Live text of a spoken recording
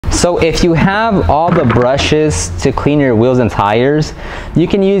So if you have all the brushes to clean your wheels and tires, you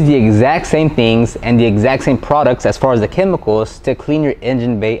can use the exact same things and the exact same products as far as the chemicals to clean your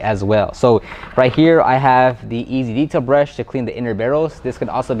engine bay as well. So right here I have the Easy Detail brush to clean the inner barrels. This can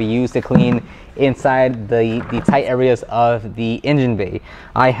also be used to clean inside the tight areas of the engine bay.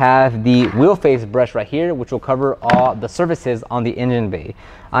 I have the wheel face brush right here, which will cover all the surfaces on the engine bay.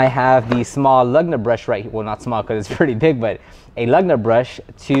 I have the small lug nut brush right here, well, not small because it's pretty big, but a lug nut brush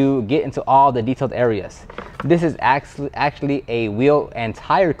to get into all the detailed areas. This is actually a wheel and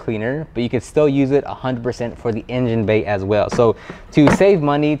tire cleaner, but you can still use it 100% for the engine bay as well. So to save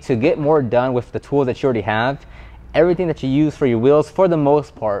money, to get more done with the tools that you already have, everything that you use for your wheels, for the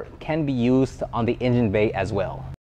most part, can be used on the engine bay as well.